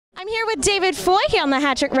I'm here with David Foy on the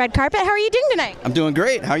Hatchet red carpet. How are you doing tonight? I'm doing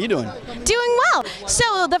great. How are you doing? Doing well.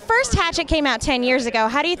 So the first Hatchet came out 10 years ago.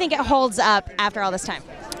 How do you think it holds up after all this time?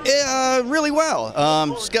 Really well.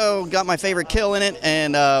 Got my favorite kill in it,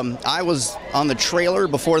 and I was on the trailer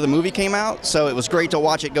before the movie came out, so it was great to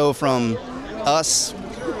watch it go from us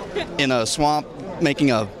in a swamp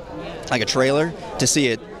making a trailer to see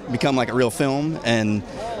it become like a real film and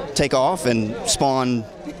take off and spawn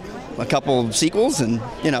a couple sequels, and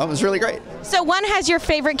it was really great. So one has your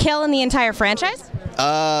favorite kill in the entire franchise?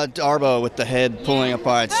 Darbo with the head pulling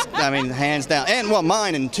apart. I mean, hands down. And well,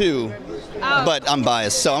 mine and two. Oh. But I'm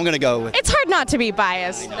biased, so I'm going to go with... It's hard not to be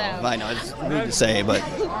biased, though. I know, it's rude to say, but...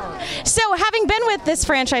 So, having been with this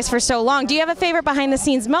franchise for so long, do you have a favorite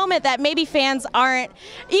behind-the-scenes moment that maybe fans aren't,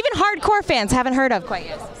 even hardcore fans, haven't heard of quite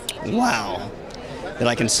yet? Wow. That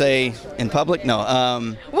I can say in public? No.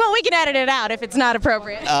 Well, we can edit it out if it's not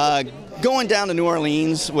appropriate. Going down to New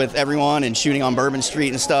Orleans with everyone and shooting on Bourbon Street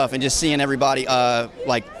and stuff, and just seeing everybody,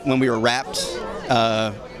 like when we were wrapped,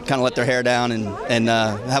 kind of let their hair down and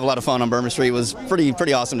have a lot of fun on Bourbon Street was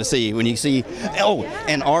pretty awesome to see. When you see,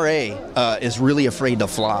 and R.A. Is really afraid to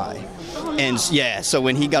fly, and yeah, so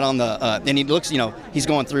when he got on the and he looks, he's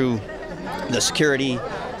going through the security,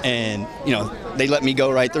 and they let me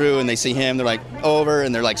go right through, and they see him, they're like over,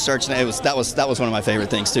 and they're like searching. That was one of my favorite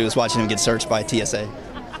things too, is watching him get searched by TSA.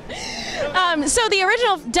 So the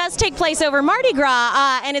original does take place over Mardi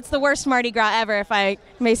Gras, and it's the worst Mardi Gras ever, if I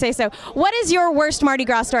may say so. What is your worst Mardi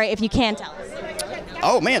Gras story, if you can tell us?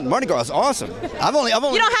 Oh man, Mardi Gras is awesome. I've only.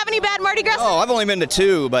 You don't have any bad Mardi Gras? Oh, I've only been to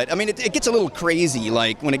 2, but I mean, it gets a little crazy.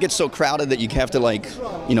 Like when it gets so crowded that you have to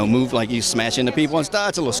move, like you smash into people and stuff.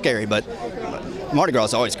 It's a little scary, but Mardi Gras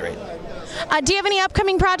is always great. Do you have any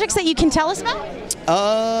upcoming projects that you can tell us about?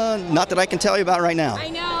 Not that I can tell you about right now. I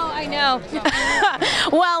know.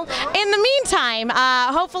 Well, in the meantime,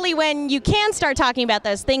 hopefully when you can start talking about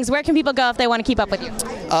those things, where can people go if they want to keep up with you?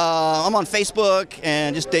 I'm on Facebook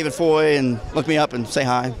and just David Foy, and look me up and say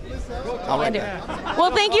hi. I'll write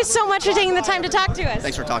Well, thank you so much for taking the time to talk to us.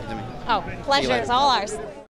 Thanks for talking to me. Oh, pleasure is all ours.